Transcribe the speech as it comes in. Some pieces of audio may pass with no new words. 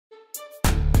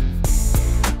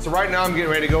So right now I'm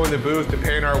getting ready to go in the booth to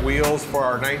paint our wheels for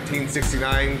our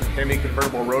 1969 Hemi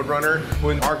convertible Roadrunner.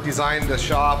 When Mark designed the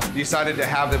shop, he decided to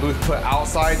have the booth put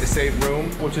outside to save room,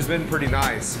 which has been pretty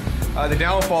nice. The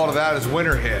downfall to that is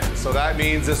winter hit. So that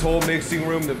means this whole mixing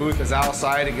room, the booth is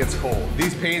outside, it gets cold.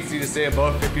 These paints need to stay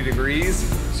above 50 degrees.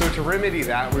 So to remedy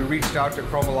that, we reached out to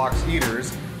Chromalox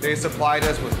heaters. They supplied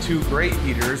us with 2 great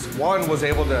heaters. One was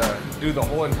able to do the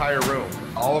whole entire room.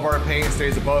 All of our paint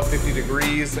stays above 50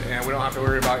 degrees and we don't have to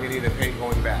worry about any of the paint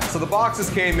going bad. So the boxes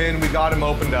came in, we got them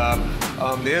opened up.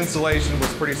 The installation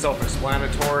was pretty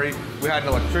self-explanatory. We had an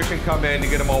electrician come in to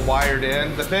get them all wired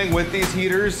in. The thing with these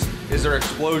heaters is they're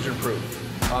explosion proof.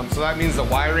 So that means the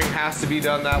wiring has to be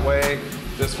done that way.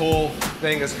 This whole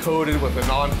thing is coated with a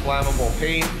non-flammable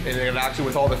paint, and it actually,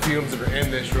 with all the fumes that are in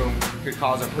this room, could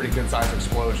cause a pretty good sized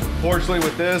explosion. Fortunately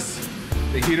with this,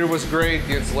 the heater was great,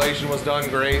 the installation was done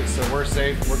great, so we're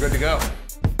safe, we're good to go.